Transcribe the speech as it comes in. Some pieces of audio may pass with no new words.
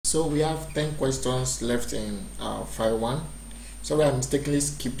So we have 10 questions left in file 1. So I mistakenly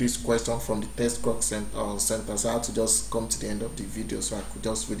skipped this question from the test Krok center, so I had to just come to the end of the video so I could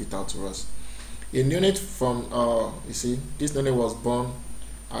just read it out to us. A neonate from, you see, this neonate was born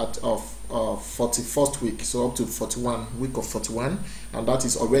at 41st week, so up to 41, week of 41, and that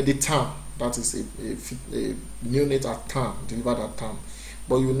is already term. That is a neonate at term, delivered at term.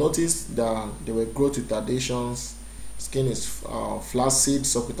 But you notice that there were growth retardations, skin is flaccid,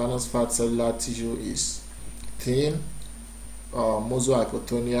 subcutaneous fat, cellular tissue is thin, muscle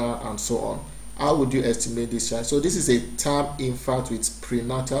hypotonia, and so on. How would you estimate this child? So this is a term infant with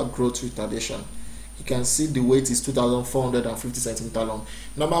prenatal growth retardation. You can see the weight is 2,450 centimeter long.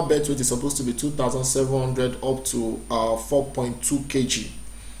 Normal birth weight is supposed to be 2,700 up to 4.2 kg.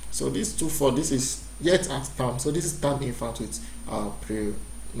 So this is yet at term. So this is term infant with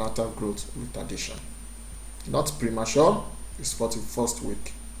prenatal growth retardation. Not premature, it's 41st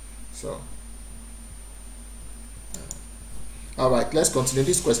week. So all right, let's continue.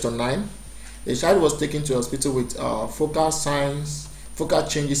 This question 9. A child was taken to hospital with focal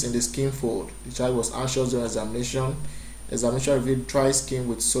changes in the skin fold. The child was anxious during examination. Examination revealed dry skin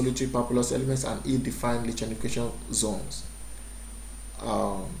with solitary papillous elements and ill-defined lichenification zones.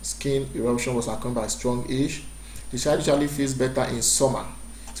 Skin eruption was accompanied by strong itch. The child usually feels better in summer.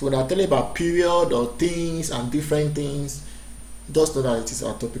 So when I tell you about period or things and different things, just know that it is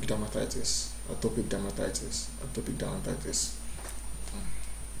atopic dermatitis. Atopic dermatitis. Atopic dermatitis.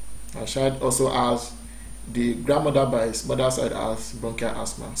 My child also has, the grandmother by his mother's side has bronchial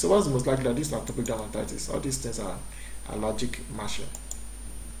asthma. So what's the most likely that this is atopic dermatitis? All these things are allergic masher.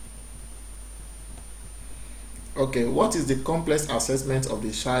 Okay, what is the complex assessment of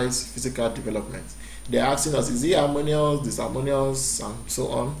the child's physical development? They're asking us, is he harmonious, disharmonious, and so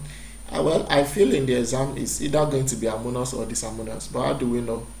on? Well, I feel in the exam it's either going to be harmonious or disharmonious, but how do we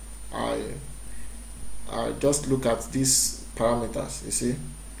know? I just look at these parameters, you see.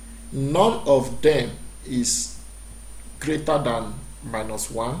 None of them is greater than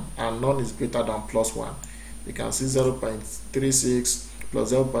 -1 and none is greater than +1. You can see 0.36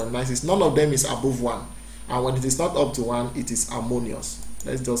 plus 0.96. None of them is above 1. And when it is not up to 1, it is harmonious.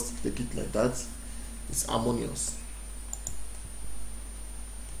 Let's just take it like that. It's harmonious.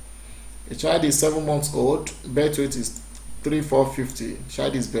 A child is 7 months old. Birth weight is 3,450.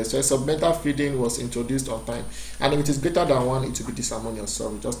 Child is breastfed. Supplemental feeding was introduced on time. And if it is greater than 1, it will be disharmonious.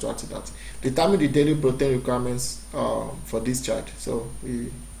 So just to add to that. Determine the daily protein requirements for this child. So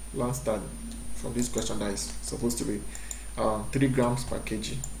we learned that from this question that is supposed to be 3 grams per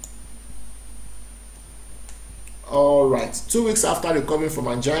kg. Alright, 2 weeks after recovering from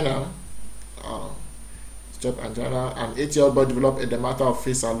angina, angina, an 8-year-old boy developed edema of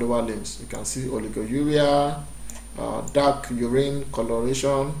face and lower limbs. You can see oliguria, dark urine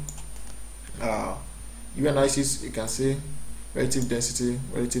coloration, urinalysis. You can see relative density,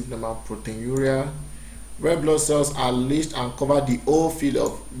 relative normal proteinuria. Red blood cells are leached and cover the whole field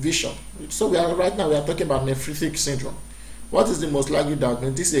of vision. So right now we are talking about nephritic syndrome. What is the most likely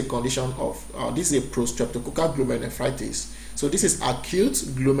diagnosis? This is a condition of this is a prostreptococcal glomerulonephritis. So this is acute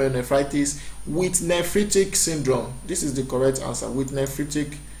glomerulonephritis with nephritic syndrome. This is the correct answer, with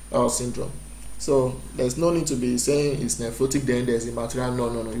nephritic syndrome. So there's no need to be saying it's nephrotic, then there's a material.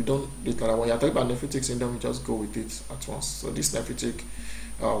 No. You don't do that. When you're talking about nephritic syndrome, you just go with it at once. So this nephritic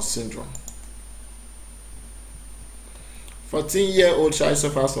syndrome. 14-year-old child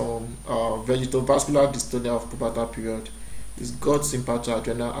suffers from vegetovascular dystonia of pubertal period. He's got sympathic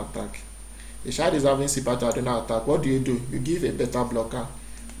adrenal attack. The child is having sympathic adrenal attack. What do? You give a beta blocker.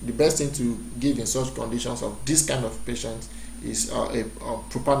 The best thing to give in such conditions of this kind of patients is a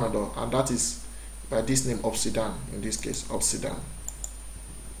propanadol, and that is by this name Obsidan. In this case, Obsidan.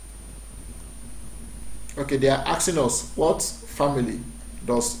 Okay, they are asking us what family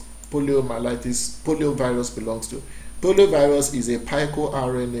does poliovirus belongs to. Poliovirus is a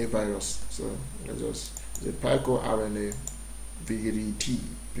picoRNA virus. So it's a picoRNA viridae.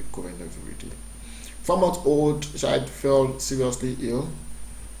 4-month-old child fell seriously ill.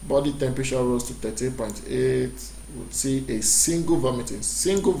 Body temperature rose to 38.8. Would see a single vomiting.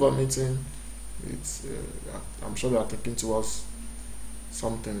 Single vomiting. It's I'm sure they are thinking towards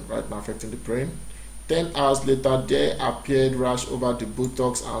something right now affecting the brain. 10 hours later, there appeared rash over the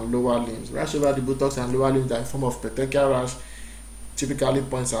buttocks and lower limbs. Rash over the buttocks and lower limbs are in form of petechial rash. Typically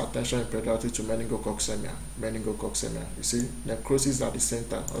points our attention in pediatrics to meningococcemia. Meningococcemia. You see, necrosis at the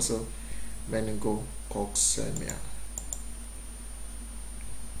center. Also, meningococcemia.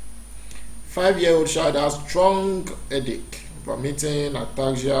 5-year-old child has strong headache, vomiting,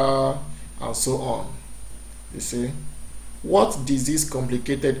 ataxia, and so on. You see, What disease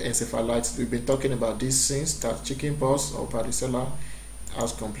complicated encephalitis? We've been talking about this since that chickenpox or varicella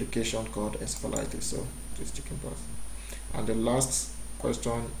has complication called encephalitis. So this chickenpox. And the last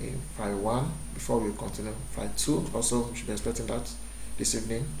question in file 1 before we continue. File 2 also, we should be expecting that this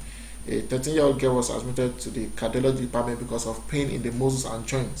evening. A 13-year-old girl was admitted to the cardiology department because of pain in the muscles and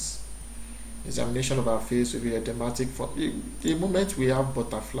joints. Examination of her face will be edematic. For the moment we have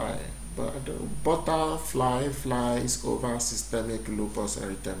butterfly, but the butterfly flies over systemic lupus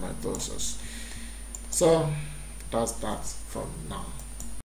erythematosus. So that's that from now.